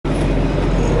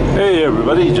Hey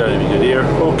everybody, Johnny Good here.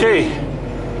 Okay,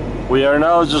 we are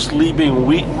now just leaving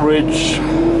Wheat Ridge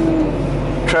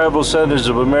Travel Centers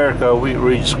of America, Wheat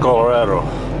Ridge, Colorado.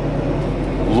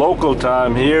 Local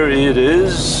time here it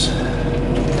is,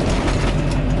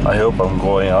 I hope I'm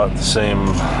going out the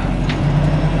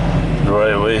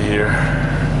right way here.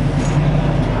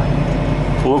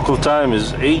 Local time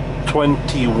is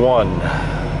 8:21.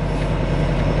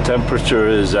 Temperature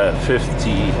is at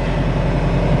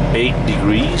 58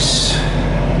 degrees.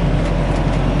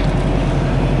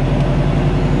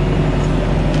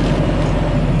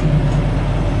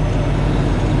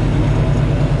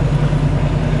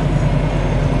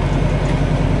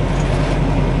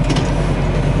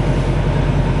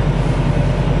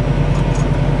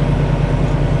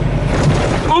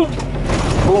 Oh!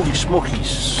 Holy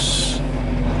smokies.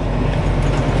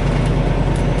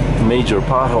 Major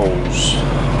potholes.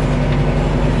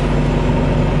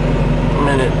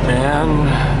 Minute, man.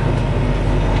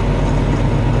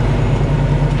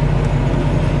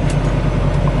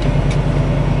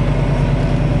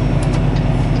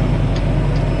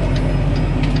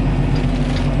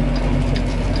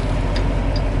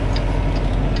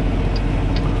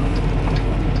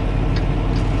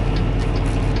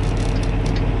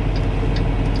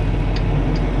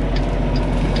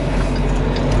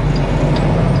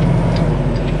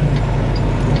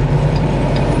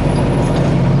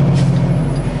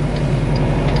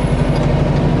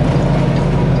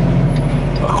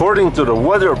 According to the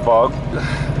weather bug,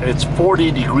 it's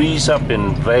 40 degrees up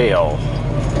in Vail.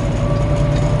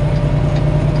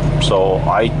 So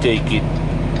I take it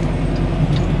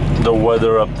the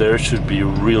weather up there should be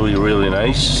really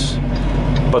nice.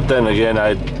 But then again,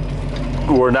 I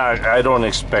don't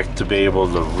expect to be able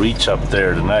to reach up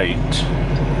there tonight.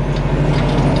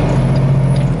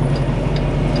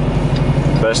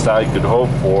 Best I could hope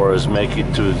for is make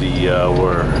it to the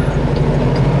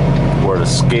where the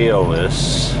scale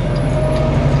is.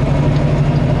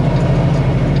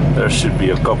 There should be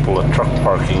a couple of truck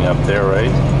parking up there,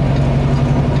 right?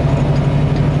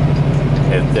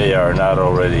 If they are not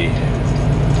already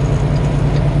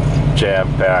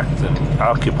jam-packed and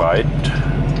occupied.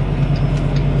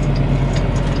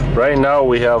 Right now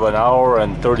we have an hour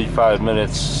and 35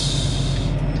 minutes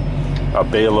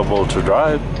available to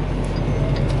drive.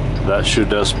 That should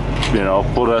just,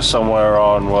 put us somewhere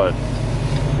on what?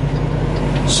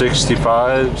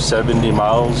 65, 70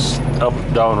 miles up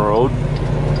down the road.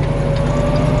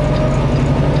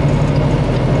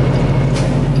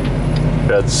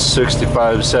 That's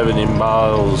 65, 70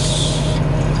 miles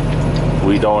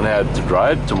we don't have to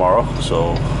drive tomorrow,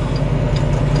 so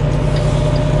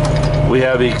we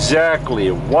have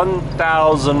exactly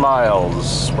 1,000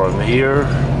 miles from here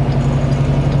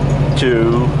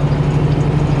to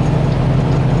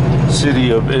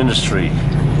City of Industry.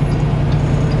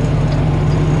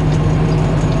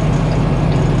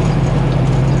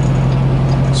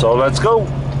 So let's go,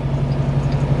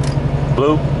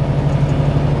 Blue.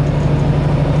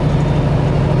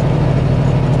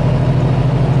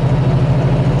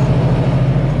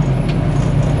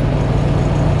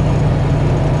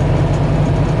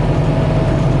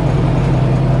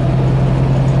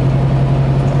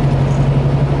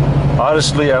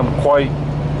 Honestly, I'm quite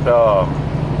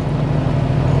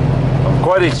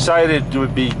excited to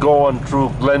be going through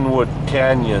Glenwood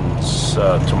Canyons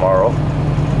tomorrow.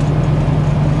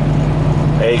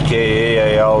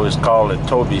 AKA, I always call it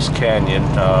Toby's Canyon.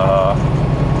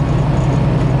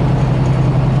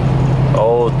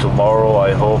 Tomorrow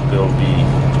I hope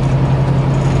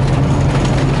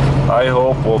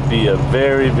will be a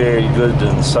very good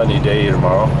and sunny day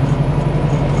tomorrow.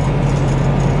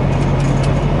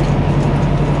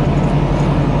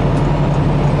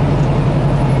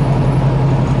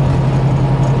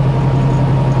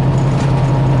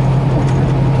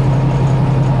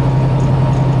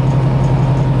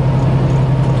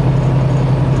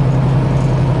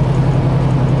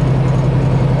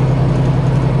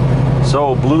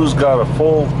 So Blue's got a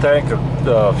full tank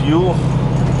of fuel.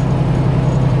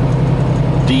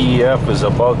 DEF is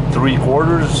about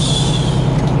 3/4.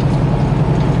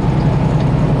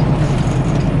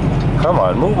 Come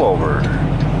on, move over.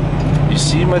 You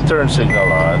see my turn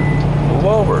signal on. Move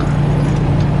over.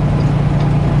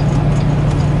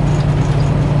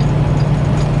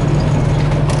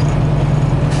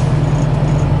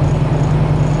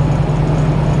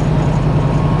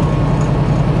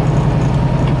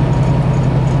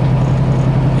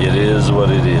 It is what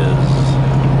it is.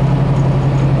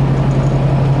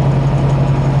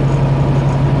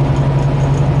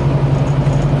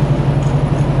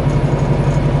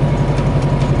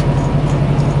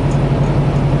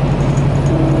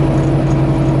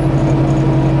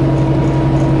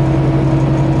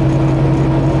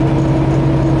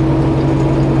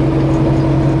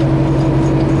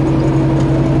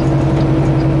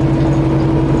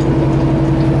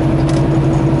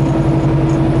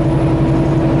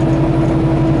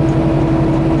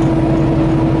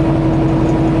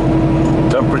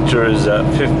 is at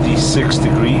 56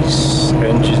 degrees.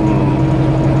 Engine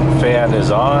fan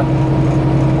is on.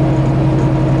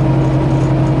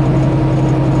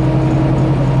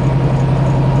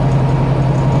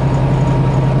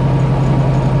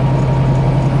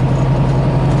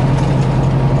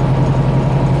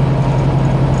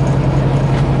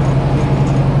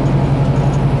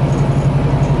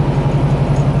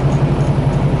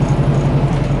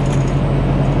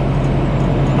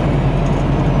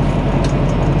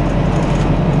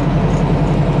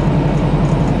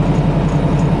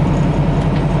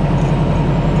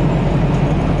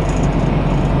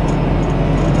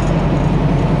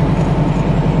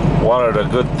 One of the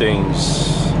good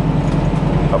things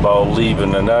about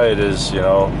leaving tonight is, you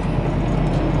know,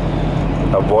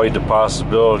 avoid the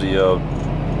possibility of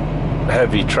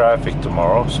heavy traffic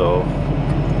tomorrow. So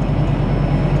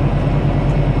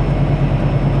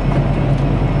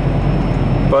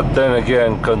but then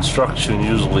again, construction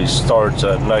usually starts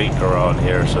at night around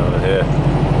here, so yeah.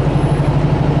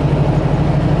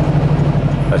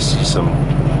 I see some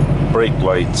brake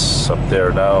lights up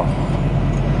there now.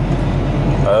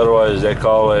 Otherwise they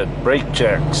call it brake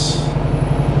checks.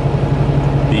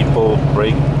 People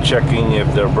brake checking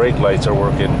if their brake lights are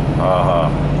working.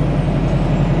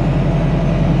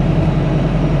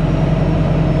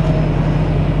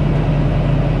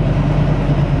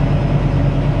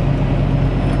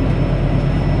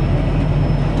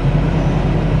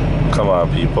 Come on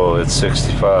people, it's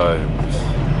 65.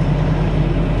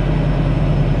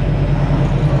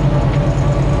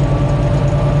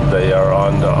 They are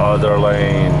on the other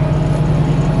lane.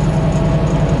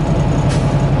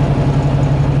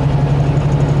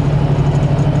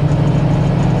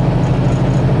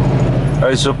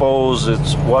 I suppose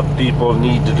it's what people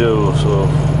need to do, so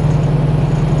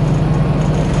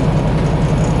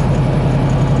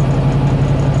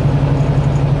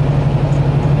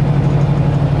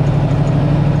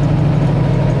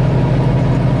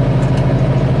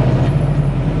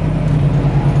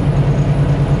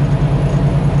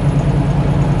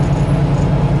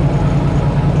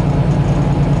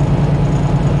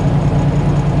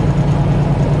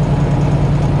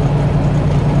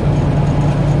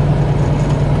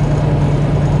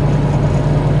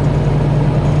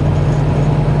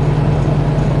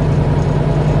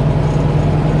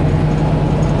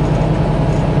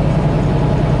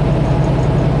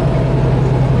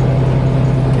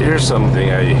something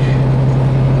I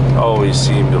always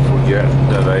seem to forget,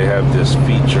 that I have this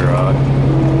feature on.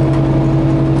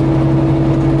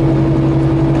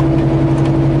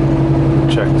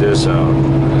 Check this out.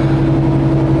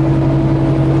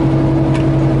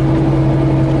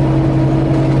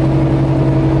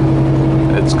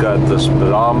 It's got the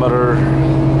speedometer,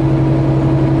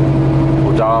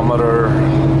 odometer,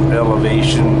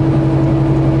 elevation,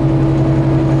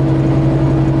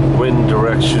 wind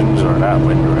directions, or not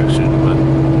wind direction, but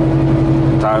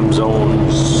time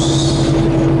zones.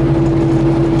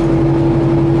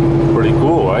 Pretty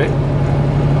cool, right?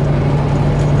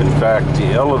 In fact,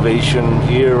 the elevation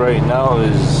here right now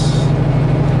is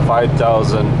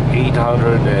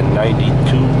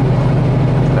 5,892,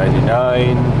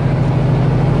 99,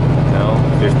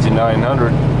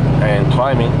 5,900 and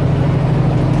climbing.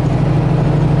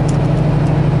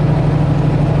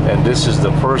 And this is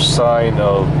the first sign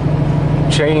of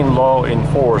chain law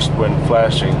enforced when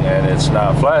flashing, and it's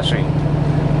not flashing.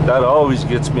 That always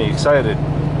gets me excited.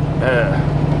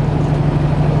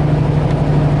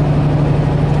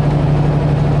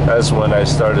 That's when I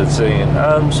started saying,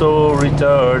 I'm so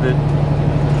retarded.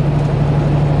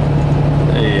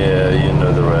 Yeah, you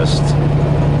know the rest.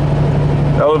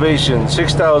 Elevation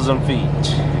 6,000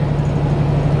 feet.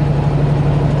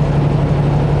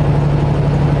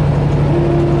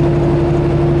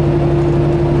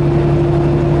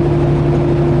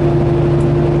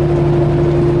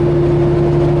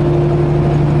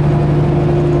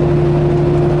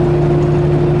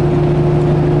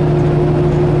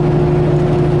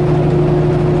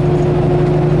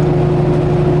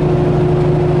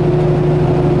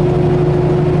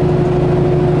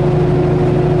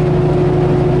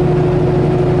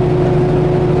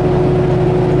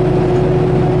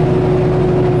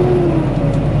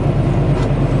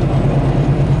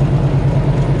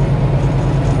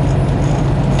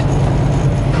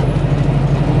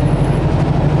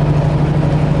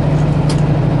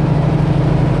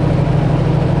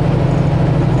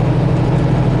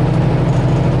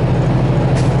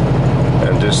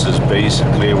 This is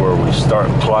basically where we start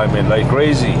climbing like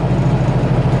crazy.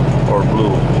 Or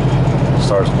Blue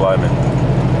starts climbing.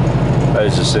 I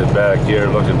just sit back here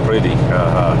looking pretty.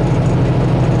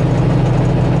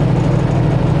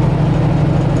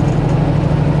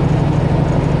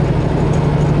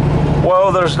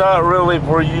 No, there's not really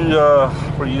for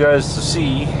you guys to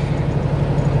see.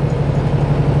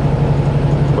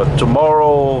 But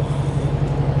tomorrow,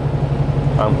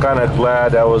 I'm kind of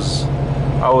glad. I was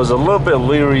a little bit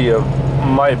leery of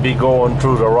might be going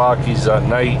through the Rockies at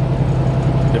night,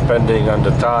 depending on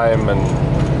the time, and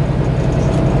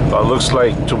it looks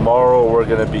like tomorrow we're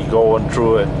going to be going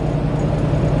through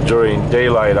it during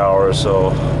daylight hours,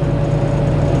 so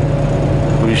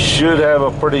we should have a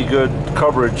pretty good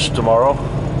coverage tomorrow.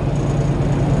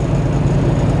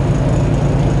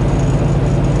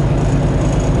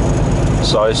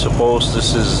 So I suppose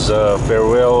this is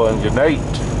farewell and good night.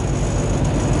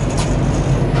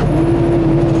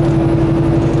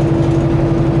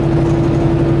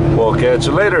 We'll catch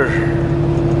you later.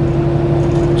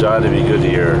 Trying to be good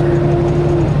here.